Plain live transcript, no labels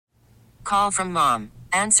Call from mom.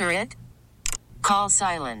 Answer it. Call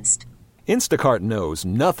silenced. Instacart knows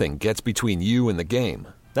nothing gets between you and the game.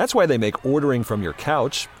 That's why they make ordering from your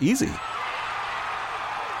couch easy.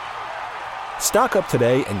 Stock up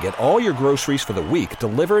today and get all your groceries for the week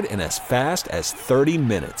delivered in as fast as 30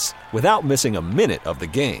 minutes without missing a minute of the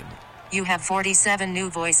game. You have 47 new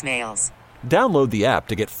voicemails. Download the app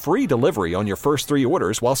to get free delivery on your first 3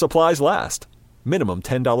 orders while supplies last. Minimum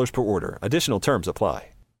 $10 per order. Additional terms apply.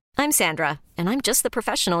 I'm Sandra, and I'm just the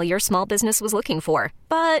professional your small business was looking for.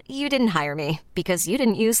 But you didn't hire me because you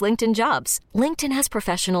didn't use LinkedIn Jobs. LinkedIn has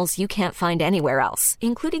professionals you can't find anywhere else,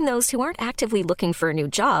 including those who aren't actively looking for a new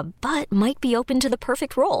job, but might be open to the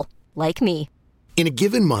perfect role, like me. In a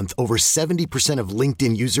given month, over 70% of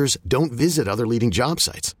LinkedIn users don't visit other leading job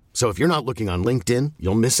sites. So if you're not looking on LinkedIn,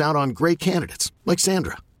 you'll miss out on great candidates like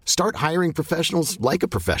Sandra. Start hiring professionals like a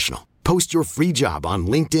professional. Post your free job on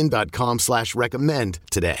linkedin.com/recommend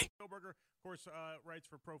today. Spielberger, of course, writes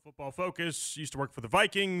for Pro Football Focus, used to work for the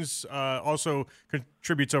Vikings, also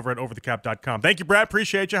contributes over at overthecap.com. Thank you, Brad.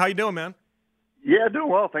 Appreciate you. How you doing, man? Yeah, doing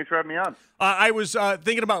well. Thanks for having me on. I was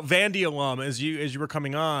thinking about Vandy alum as you were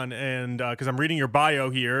coming on, and because I'm reading your bio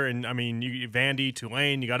here, and I mean, you Vandy,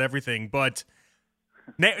 Tulane, you got everything, but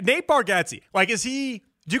Nate Bargatze, like, is he?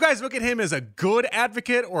 Do you guys look at him as a good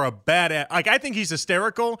advocate or a bad like, I think he's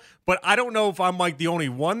hysterical, but I don't know if I'm like the only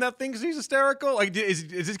one that thinks he's hysterical. Like, is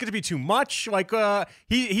this going to be too much? Like,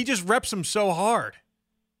 he just reps him so hard.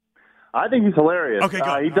 I think he's hilarious. Okay,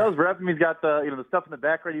 good. He does rep him. He's got the stuff in the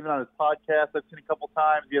background, even on his podcast. I've seen a couple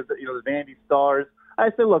times. He has the Vandy Stars. I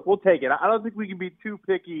say, look, we'll take it. I don't think we can be too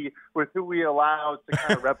picky with who we allow to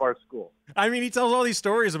kind of rep our school. I mean, he tells all these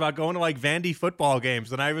stories about going to like Vandy football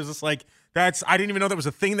games, and I was just like, I didn't even know that was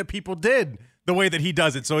a thing that people did the way that he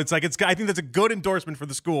does it. So it's like, I think that's a good endorsement for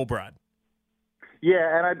the school, Brad.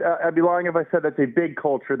 Yeah, and I'd be lying if I said that's a big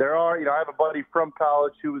culture. There are, I have a buddy from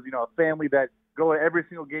college who was, a family that go to every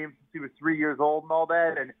single game since he was 3 years old and all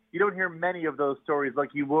that, and you don't hear many of those stories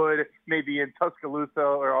like you would maybe in Tuscaloosa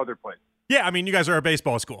or other places. Yeah, I mean, you guys are a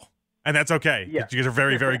baseball school, and that's okay. Yeah. You guys are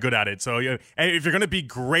very, very good at it. So and if you're going to be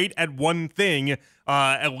great at one thing,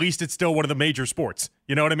 at least it's still one of the major sports.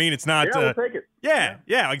 You know what I mean? It's not. Yeah, we'll take it.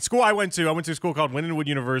 Yeah. Like school I went to a school called Lindenwood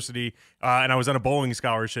University, and I was on a bowling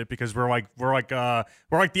scholarship because we're like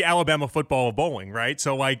the Alabama football of bowling, right?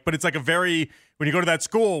 So but it's like when you go to that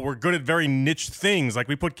school, we're good at very niche things. Like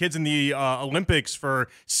we put kids in the Olympics for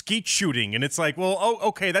skeet shooting, and it's like, well,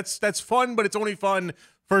 okay, that's fun, but it's only fun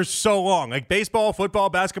for so long. Like baseball, football,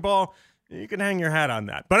 basketball, you can hang your hat on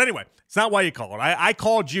that. But anyway, it's not why you call it. I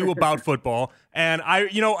called you about football, and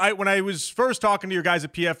when I was first talking to your guys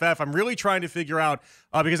at PFF, I'm really trying to figure out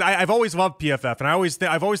because I've always loved PFF, and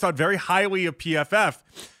I've always thought very highly of PFF.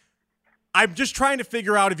 I'm just trying to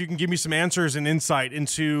figure out if you can give me some answers and insight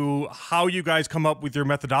into how you guys come up with your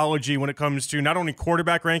methodology when it comes to not only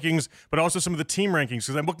quarterback rankings, but also some of the team rankings.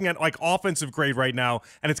 Because I'm looking at like offensive grade right now,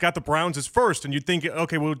 and it's got the Browns as first. And you'd think,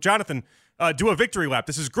 okay, well, Jonathan, do a victory lap.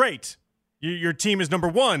 This is great. Your team is number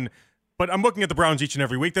one. But I'm looking at the Browns each and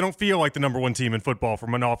every week. They don't feel like the number one team in football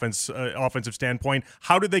from an offensive standpoint.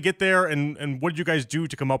 How did they get there, and what did you guys do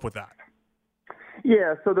to come up with that?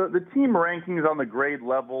 Yeah, so the team rankings on the grade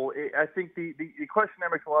level, I think the question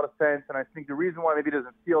there makes a lot of sense, and I think the reason why maybe it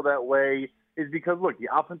doesn't feel that way is because, look, the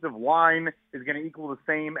offensive line is going to equal the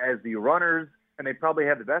same as the runners, and they probably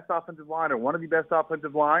have the best offensive line or one of the best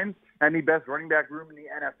offensive lines and the best running back room in the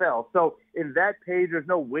NFL. So in that page, there's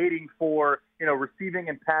no waiting for, receiving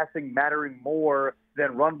and passing mattering more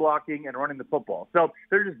than run blocking and running the football. So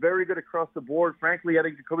they're just very good across the board. Frankly, I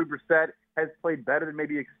think Jacoby Brissett has played better than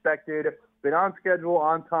maybe expected, been on schedule,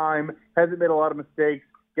 on time, hasn't made a lot of mistakes,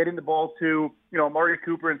 getting the ball to, Amari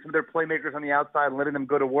Cooper and some of their playmakers on the outside and letting them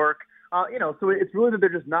go to work. So it's really that they're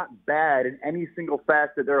just not bad in any single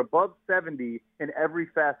facet. They're above 70 in every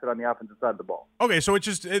facet on the offensive side of the ball. Okay, so it's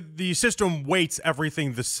just the system weights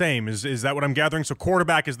everything the same. Is that what I'm gathering? So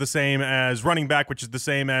quarterback is the same as running back, which is the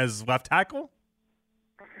same as left tackle?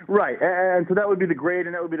 Right, and so that would be the grade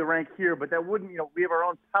and that would be the rank here, but that wouldn't, we have our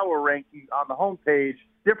own power ranking on the homepage.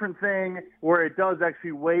 Different thing where it does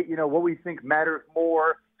actually weight, what we think matters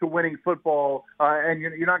more to winning football, and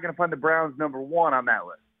you're not going to find the Browns number one on that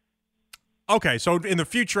list. Okay, so in the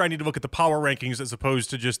future, I need to look at the power rankings as opposed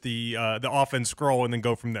to just the offense scroll and then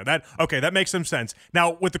go from there. That makes some sense.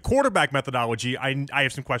 Now, with the quarterback methodology, I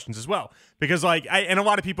have some questions as well because and a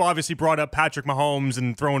lot of people obviously brought up Patrick Mahomes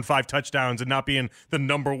and throwing 5 touchdowns and not being the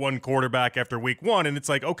number one quarterback after week 1, and it's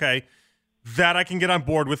like, okay, that I can get on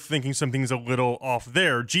board with thinking something's a little off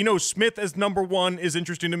there. Geno Smith as number 1 is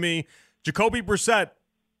interesting to me. Jacoby Brissett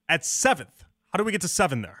at 7th. How do we get to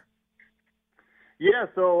 7 there? Yeah,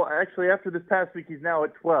 so actually after this past week, he's now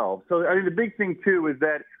at 12. So, I mean, the big thing, too, is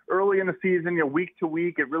that early in the season, week to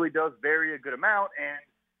week, it really does vary a good amount. And,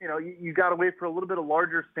 you got to wait for a little bit of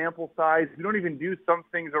larger sample size. We don't even do some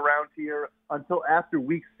things around here until after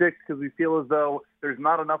week 6 because we feel as though there's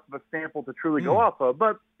not enough of a sample to truly go off of.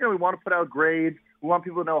 But, we want to put out grades. We want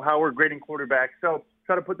people to know how we're grading quarterbacks. So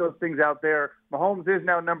try to put those things out there. Mahomes is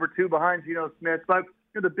now number 2 behind Geno Smith. But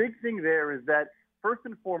the big thing there is that, first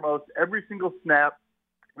and foremost, every single snap,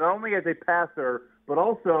 not only as a passer, but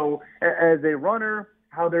also as a runner,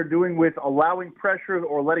 how they're doing with allowing pressures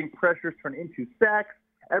or letting pressures turn into sacks.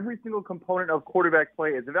 Every single component of quarterback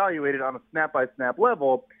play is evaluated on a snap-by-snap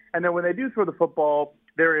level. And then when they do throw the football,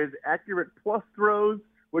 there is accurate plus throws,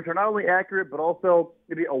 which are not only accurate, but also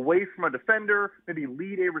maybe away from a defender, maybe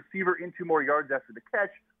lead a receiver into more yards after the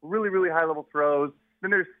catch, really, really high-level throws.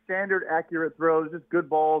 Then there's standard accurate throws, just good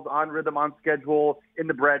balls on rhythm, on schedule, in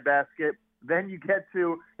the breadbasket. Then you get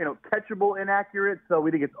to, catchable inaccurate. So we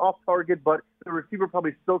think it's off target, but the receiver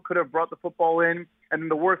probably still could have brought the football in. And then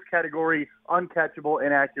the worst category, uncatchable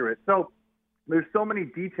inaccurate. So there's so many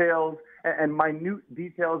details and minute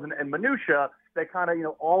details and minutia that kind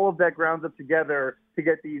of, all of that grounds up together to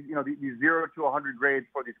get these, these 0 to 100 grades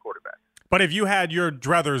for these quarterbacks. But if you had your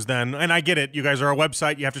druthers then, and I get it, you guys are a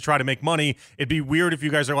website, you have to try to make money. It'd be weird if you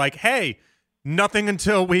guys are like, hey, nothing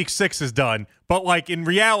until week 6 is done. But, in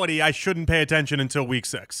reality, I shouldn't pay attention until week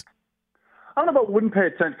 6. I don't know about wouldn't pay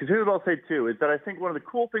attention, because here's what I'll say, too, is that I think one of the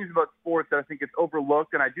cool things about sports that I think gets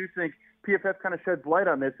overlooked, and I do think PFF kind of sheds light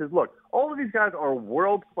on this, is, look, all of these guys are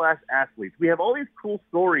world-class athletes. We have all these cool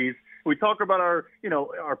stories. We talk about our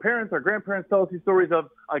parents, our grandparents tell us these stories of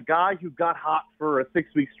a guy who got hot for a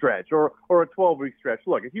 6-week stretch or a 12-week stretch.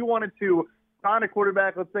 Look, if you wanted to sign a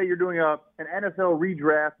quarterback, let's say you're doing an NFL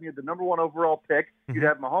redraft, and you had the number 1 overall pick, you'd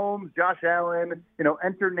have Mahomes, Josh Allen,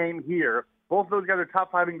 enter name here. Both of those guys are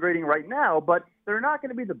top 5 in grading right now, but they're not going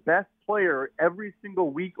to be the best player every single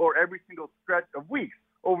week or every single stretch of weeks.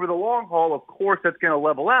 Over the long haul, of course, that's going to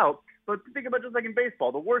level out. But think about just like in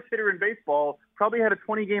baseball. The worst hitter in baseball probably had a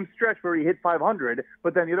 20-game stretch where he hit 500,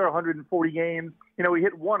 but then the other 140 games, he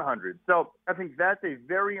hit 100. So I think that's a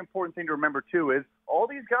very important thing to remember, too, is all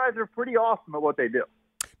these guys are pretty awesome at what they do.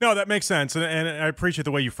 No, that makes sense, and I appreciate the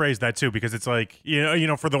way you phrase that too, because it's like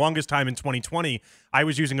for the longest time in 2020, I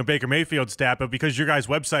was using a Baker Mayfield stat, but because your guys'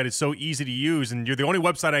 website is so easy to use, and you're the only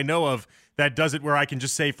website I know of that does it where I can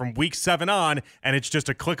just say from week 7 on, and it's just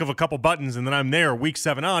a click of a couple buttons, and then I'm there week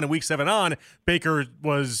 7 on, and week 7 on, Baker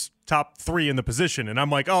was top 3 in the position, and I'm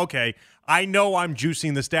like, oh, okay, I know I'm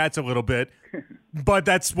juicing the stats a little bit, but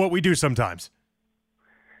that's what we do sometimes.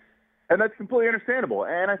 And that's completely understandable.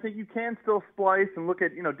 And I think you can still splice and look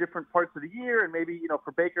at, different parts of the year. And maybe,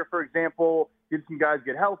 for Baker, for example, did some guys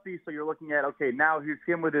get healthy? So you're looking at, okay, now here's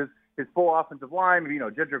him with his full offensive line. Maybe,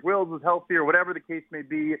 Jedrick Wills was healthy or whatever the case may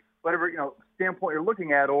be, whatever, standpoint you're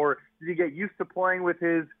looking at. Or did he get used to playing with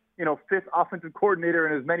his, 5th offensive coordinator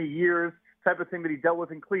in as many years type of thing that he dealt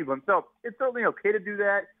with in Cleveland? So it's certainly okay to do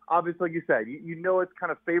that. Obviously, like you said, it's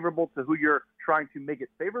kind of favorable to who you're trying to make it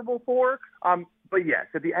favorable for. But yes,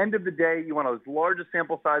 at the end of the day, you want as large a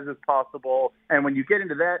sample size as possible. And when you get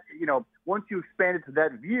into that, once you expand it to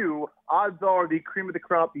that view, odds are the cream of the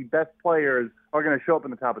crop, the best players are going to show up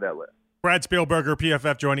in the top of that list. Brad Spielberger,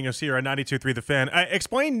 PFF, joining us here on 92.3 The Fan.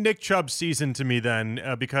 Explain Nick Chubb's season to me then,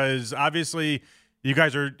 because obviously you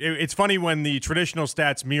guys are – it's funny when the traditional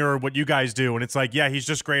stats mirror what you guys do, and it's like, yeah, he's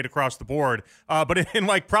just great across the board. But in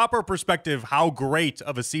proper perspective, how great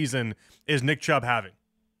of a season is Nick Chubb having?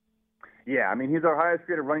 Yeah, I mean, he's our highest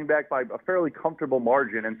graded running back by a fairly comfortable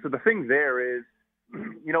margin. And so the thing there is,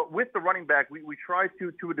 with the running back, we try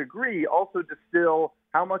to a degree, also distill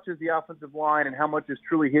how much is the offensive line and how much is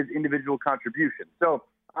truly his individual contribution. So,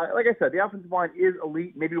 like I said, the offensive line is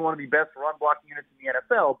elite, maybe one of the best run blocking units in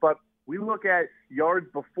the NFL, but we look at yards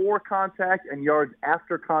before contact and yards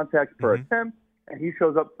after contact per attempt, and he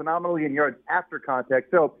shows up phenomenally in yards after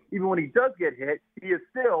contact. So even when he does get hit, he is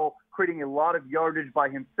still creating a lot of yardage by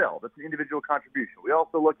himself. That's an individual contribution. We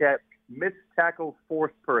also look at missed tackles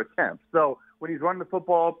forced per attempt. So when he's running the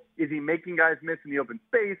football, is he making guys miss in the open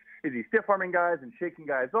space? Is he stiff-arming guys and shaking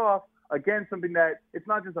guys off? Again, something that it's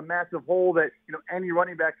not just a massive hole that any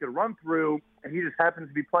running back could run through, and he just happens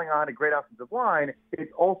to be playing on a great offensive line.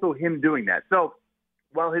 It's also him doing that. So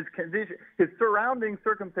while his condition, his surrounding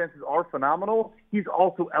circumstances are phenomenal, he's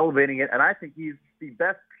also elevating it, and I think he's the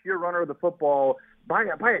best pure runner of the football by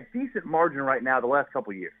a decent margin right now the last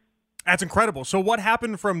couple of years. That's incredible. So what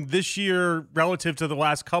happened from this year relative to the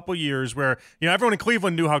last couple years where, everyone in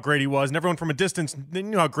Cleveland knew how great he was, and everyone from a distance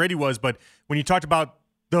knew how great he was, but when you talked about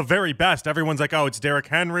the very best. Everyone's like, oh, it's Derrick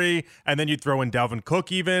Henry, and then you'd throw in Dalvin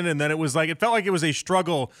Cook even, and then it felt like it was a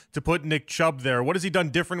struggle to put Nick Chubb there. What has he done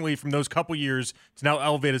differently from those couple years to now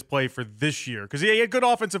elevate his play for this year? Because he had good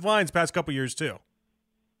offensive lines past couple years too.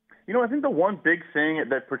 I think the one big thing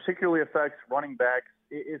that particularly affects running backs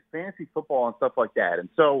is fantasy football and stuff like that. And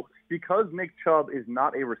so because Nick Chubb is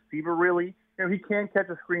not a receiver really, he can catch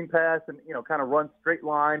a screen pass and, kind of run straight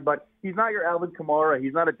line, but he's not your Alvin Kamara.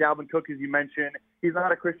 He's not a Dalvin Cook, as you mentioned. He's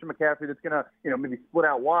not a Christian McCaffrey that's going to, maybe split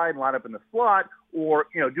out wide and line up in the slot or,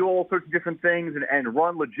 do all sorts of different things and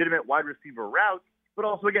run legitimate wide receiver routes. But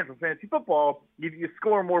also, again, for fantasy football, you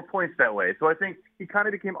score more points that way. So I think he kind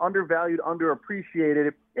of became undervalued,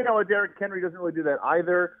 underappreciated. Derrick Henry doesn't really do that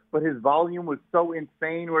either, but his volume was so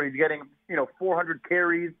insane where he's getting, 400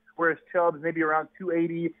 carries, whereas Chubb's maybe around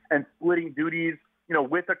 280 and splitting duties,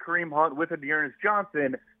 with a Kareem Hunt, with a Dearness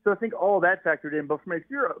Johnson. So I think all of that factored in. But from a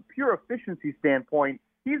pure efficiency standpoint,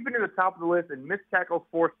 he's been near the top of the list in missed tackles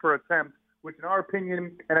forced per attempt, which in our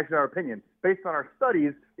opinion, based on our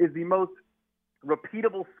studies, is the most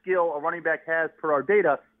repeatable skill a running back has per our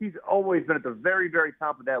data. He's always been at the very, very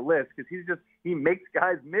top of that list because he makes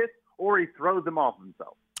guys miss or he throws them off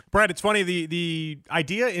himself. Brad, it's funny, the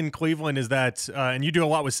idea in Cleveland is that, and you do a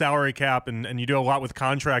lot with salary cap and you do a lot with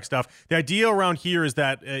contract stuff, the idea around here is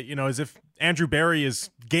that, as if Andrew Berry is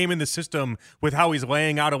gaming the system with how he's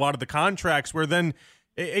laying out a lot of the contracts, where then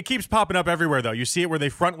it keeps popping up everywhere, though. You see it where they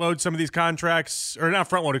front load some of these contracts, or not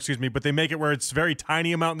front load, but they make it where it's very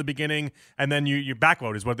tiny amount in the beginning, and then you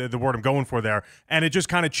backload is what the word I'm going for there, and it just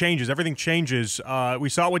kind of changes. Everything changes. We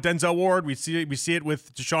saw it with Denzel Ward. We see it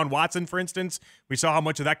with Deshaun Watson, for instance. We saw how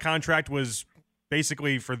much of that contract was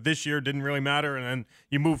basically for this year, didn't really matter, and then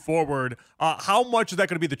you move forward. How much is that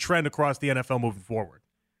going to be the trend across the NFL moving forward?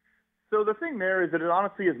 So the thing there is that it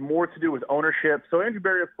honestly is more to do with ownership. So Andrew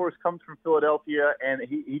Berry, of course, comes from Philadelphia, and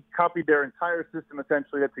he copied their entire system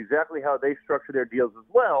essentially. That's exactly how they structure their deals as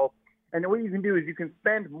well. And what you can do is you can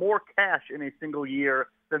spend more cash in a single year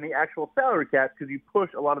than the actual salary cap because you push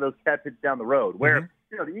a lot of those cap hits down the road. Where,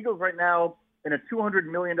 the Eagles right now in a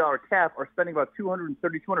 $200 million cap are spending about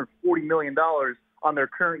 $240 million on their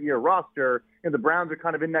current year roster. And the Browns are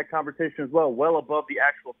kind of in that conversation as well above the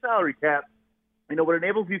actual salary cap. What it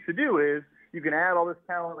enables you to do is you can add all this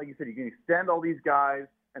talent. Like you said, you can extend all these guys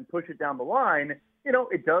and push it down the line.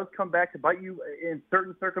 It does come back to bite you in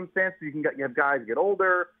certain circumstances. You have guys get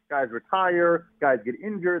older, guys retire, guys get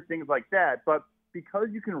injured, things like that. But because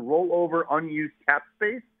you can roll over unused cap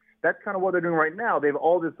space, that's kind of what they're doing right now. They have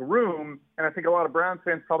all this room, and I think a lot of Browns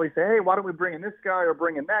fans probably say, hey, why don't we bring in this guy or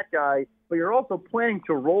bring in that guy? But you're also planning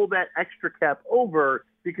to roll that extra cap over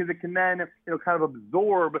because it can then, kind of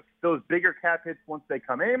absorb those bigger cap hits once they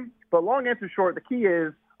come in. But long answer short, the key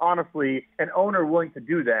is, honestly, an owner willing to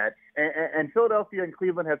do that. And Philadelphia and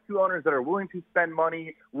Cleveland have two owners that are willing to spend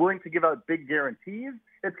money, willing to give out big guarantees.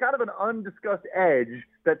 It's kind of an undiscussed edge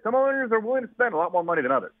that some owners are willing to spend a lot more money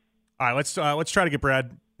than others. All right, let's try to get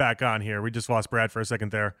Brad back on here. We just lost Brad for a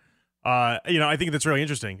second there. I think that's really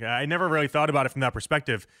interesting. I never really thought about it from that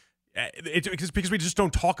perspective. It's because we just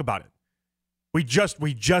don't talk about it. We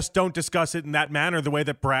just don't discuss it in that manner, the way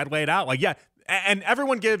that Brad laid out. And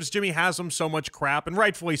everyone gives Jimmy Haslam so much crap, and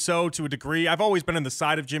rightfully so to a degree. I've always been on the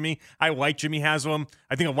side of Jimmy. I like Jimmy Haslam.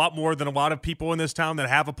 I think a lot more than a lot of people in this town that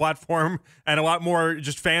have a platform, and a lot more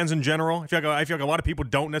just fans in general. I feel like a lot of people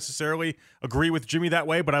don't necessarily agree with Jimmy that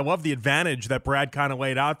way, but I love the advantage that Brad kind of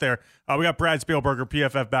laid out there. We got Brad Spielberger,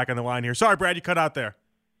 PFF, back on the line here. Sorry, Brad, you cut out there.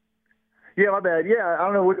 Yeah, my bad. Yeah, I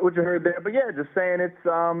don't know what you heard there, but yeah, just saying it's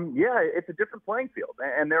it's a different playing field,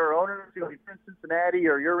 and there are owners, you're in Cincinnati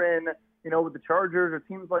or you're in, with the Chargers or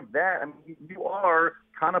teams like that. I mean, you are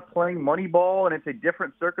kind of playing money ball, and it's a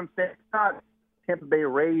different circumstance. Not Tampa Bay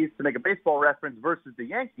Rays to make a baseball reference versus the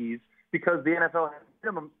Yankees because the NFL has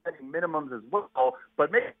setting minimums as well.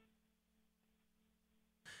 But maybe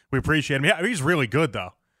we appreciate him. Yeah, he's really good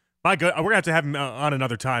though. My God, we're going to have him on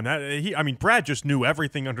another time. Brad just knew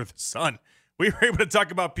everything under the sun. We were able to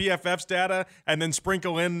talk about PFF's data and then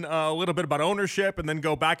sprinkle in a little bit about ownership and then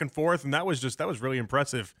go back and forth, and that was really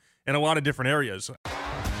impressive in a lot of different areas.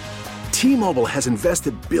 T-Mobile has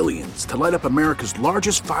invested billions to light up America's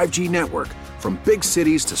largest 5G network, from big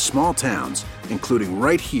cities to small towns, including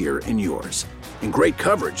right here in yours. And great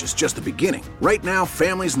coverage is just the beginning. Right now,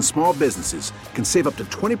 families and small businesses can save up to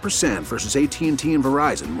 20% versus AT&T and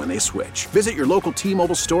Verizon when they switch. Visit your local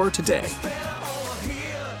T-Mobile store today.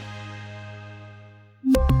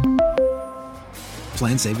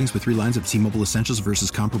 Plan savings with 3 lines of T-Mobile Essentials versus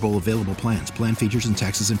comparable available plans. Plan features and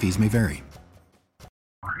taxes and fees may vary.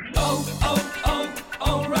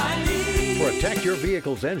 O'Reilly. Protect your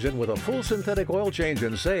vehicle's engine with a full synthetic oil change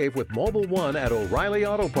and save with Mobile One at O'Reilly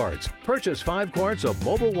Auto Parts. Purchase 5 quarts of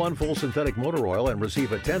Mobile One full synthetic motor oil and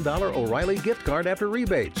receive a $10 O'Reilly gift card after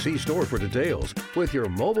rebate. See store for details. With your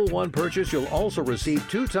Mobile One purchase, you'll also receive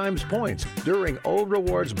 2 times points during O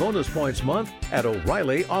Rewards Bonus Points Month at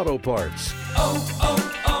O'Reilly Auto Parts.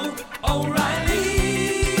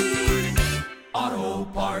 O'Reilly Auto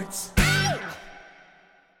Parts.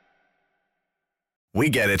 We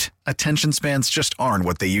get it. Attention spans just aren't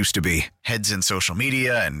what they used to be. Heads in social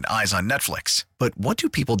media and eyes on Netflix. But what do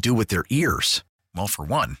people do with their ears? Well, for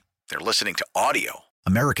one, they're listening to audio.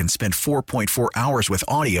 Americans spend 4.4 hours with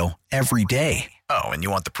audio every day. Oh, and you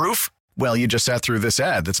want the proof? Well, you just sat through this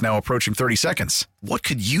ad that's now approaching 30 seconds. What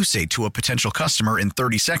could you say to a potential customer in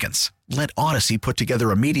 30 seconds? Let Odyssey put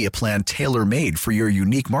together a media plan tailor-made for your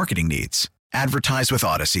unique marketing needs. Advertise with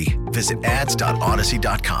Odyssey. Visit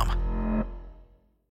ads.odyssey.com.